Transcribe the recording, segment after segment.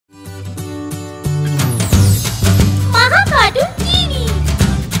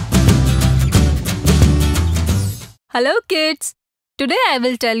Hello kids! Today I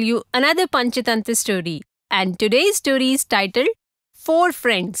will tell you another Panchatantra story, and today's story is titled 4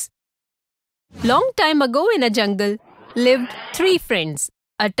 Friends. Long time ago in a jungle lived 3 friends,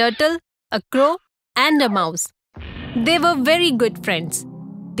 a turtle, a crow and a mouse. They were very good friends.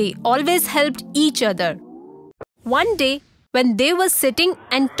 They always helped each other. One day when they were sitting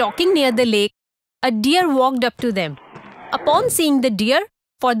and talking near the lake, a deer walked up to them. Upon seeing the deer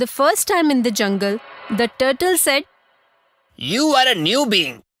for the first time in the jungle, the turtle said, "You are a new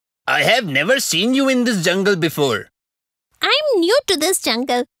being. I have never seen you in this jungle before." "I'm new to this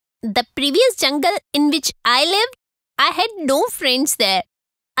jungle. The previous jungle in which I lived, I had no friends there.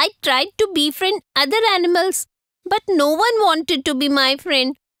 I tried to befriend other animals, but no one wanted to be my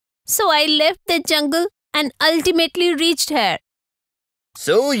friend. So I left the jungle and ultimately reached here."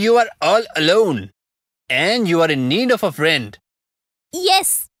 "So you are all alone, and you are in need of a friend."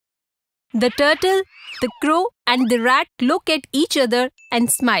 "Yes." The turtle, the crow and the rat looked at each other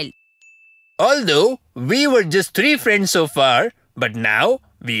and smiled. "Although we were just 3 friends so far, but now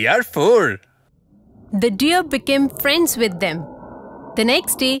we are 4. The deer became friends with them. The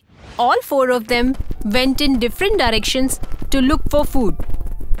next day, all 4 of them went in different directions to look for food.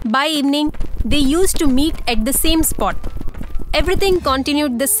 By evening, they used to meet at the same spot. Everything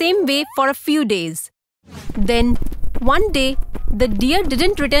continued the same way for a few days. Then, one day, the deer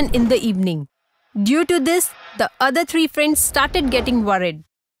didn't return in the evening. Due to this, the other 3 friends started getting worried.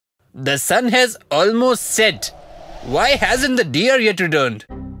 The sun has almost set. Why hasn't the deer yet returned?"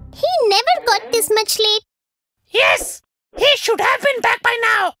 He never got this much late. "Yes, he should have been back by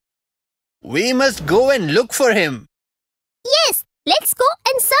now. We must go and look for him." Yes, let's go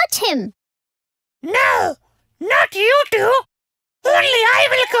and search him. "No, not you two. Only I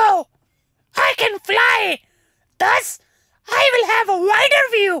will go. I can fly. Thus, I will have a wider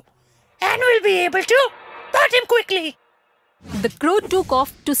view and will be able to spot him quickly." The crow took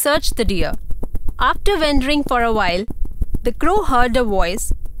off to search the deer. After wandering for a while, the crow heard a voice.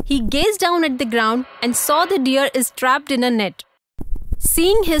 He gazed down at the ground and saw the deer is trapped in a net.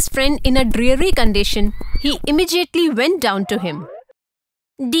 Seeing his friend in a dreary condition, he immediately went down to him.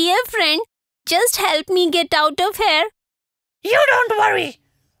 "Dear friend, just help me get out of here." "You don't worry.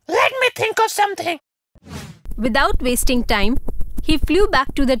 Let me think of something." Without wasting time, he flew back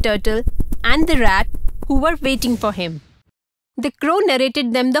to the turtle and the rat who were waiting for him. The crow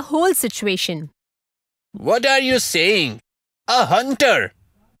narrated them the whole situation. "What are you saying? A hunter?"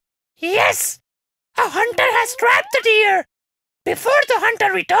 "Yes, a hunter has trapped the deer. Before the hunter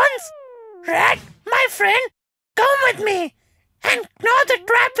returns, Rat, my friend, come with me and gnaw the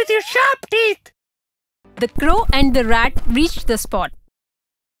trap with your sharp teeth." The crow and the rat reached the spot.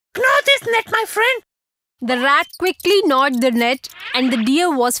 "Gnaw this net, my friend." The rat quickly gnawed the net and the deer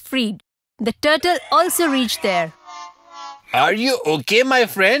was freed. The turtle also reached there. "Are you okay, my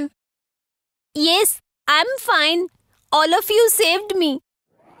friend?" Yes, I'm fine. All of you saved me.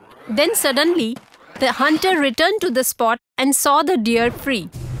 Then suddenly, the hunter returned to the spot and saw the deer free.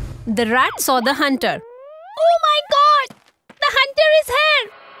 The rat saw the hunter. Oh my God! The hunter is here!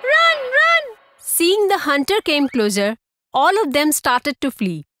 Run, run! Seeing the hunter came closer, all of them started to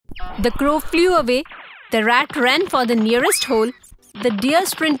flee. The crow flew away. The rat ran for the nearest hole. The deer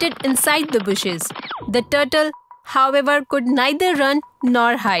sprinted inside the bushes. The turtle, however, could neither run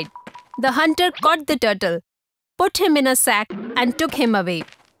nor hide. The hunter caught the turtle, put him in a sack and took him away.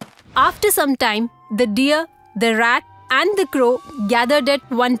 After some time, the deer, the rat and the crow gathered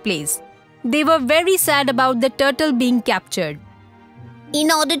at one place. They were very sad about the turtle being captured.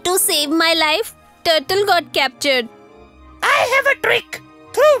 In order to save my life, turtle got captured. "I have a trick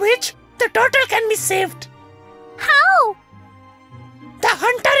through which the turtle can be saved." How? "The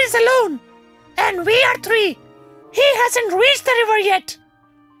hunter is alone and we are 3. He hasn't reached the river yet."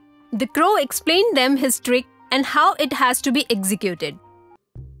 The crow explained them his trick and how it has to be executed.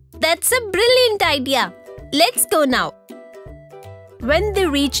 That's a brilliant idea. Let's go now. When they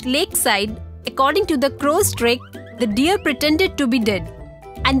reached lakeside, according to the crow's trick, the deer pretended to be dead,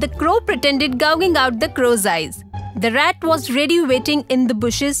 and the crow pretended gouging out the crow's eyes. The rat was ready waiting in the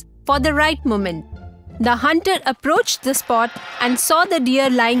bushes for the right moment. The hunter approached the spot and saw the deer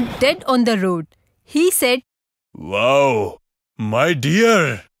lying dead on the road. He said, "Wow, my dear!"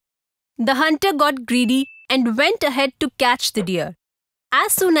 The hunter got greedy and went ahead to catch the deer.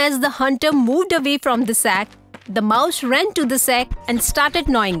 As soon as the hunter moved away from the sack, the mouse ran to the sack and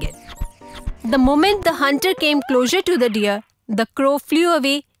started gnawing it. The moment the hunter came closer to the deer, the crow flew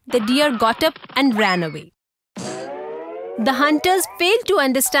away, the deer got up and ran away. The hunters failed to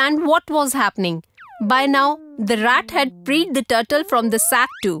understand what was happening. By now, the rat had freed the turtle from the sack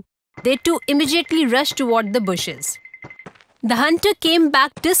too. They too immediately rushed toward the bushes. The hunter came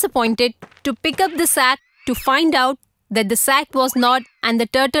back disappointed to pick up the sack to find out that the sack was not and the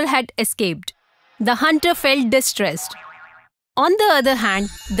turtle had escaped. The hunter felt distressed. On the other hand,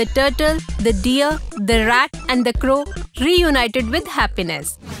 the turtle, the deer, the rat and the crow reunited with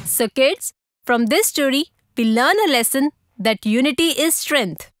happiness. So kids, from this story, we learn a lesson that unity is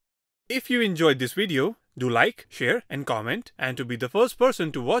strength. If you enjoyed this video, do like, share and comment. And to be the first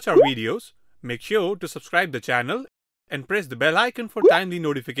person to watch our videos, make sure to subscribe the channel and press the bell icon for timely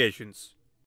notifications.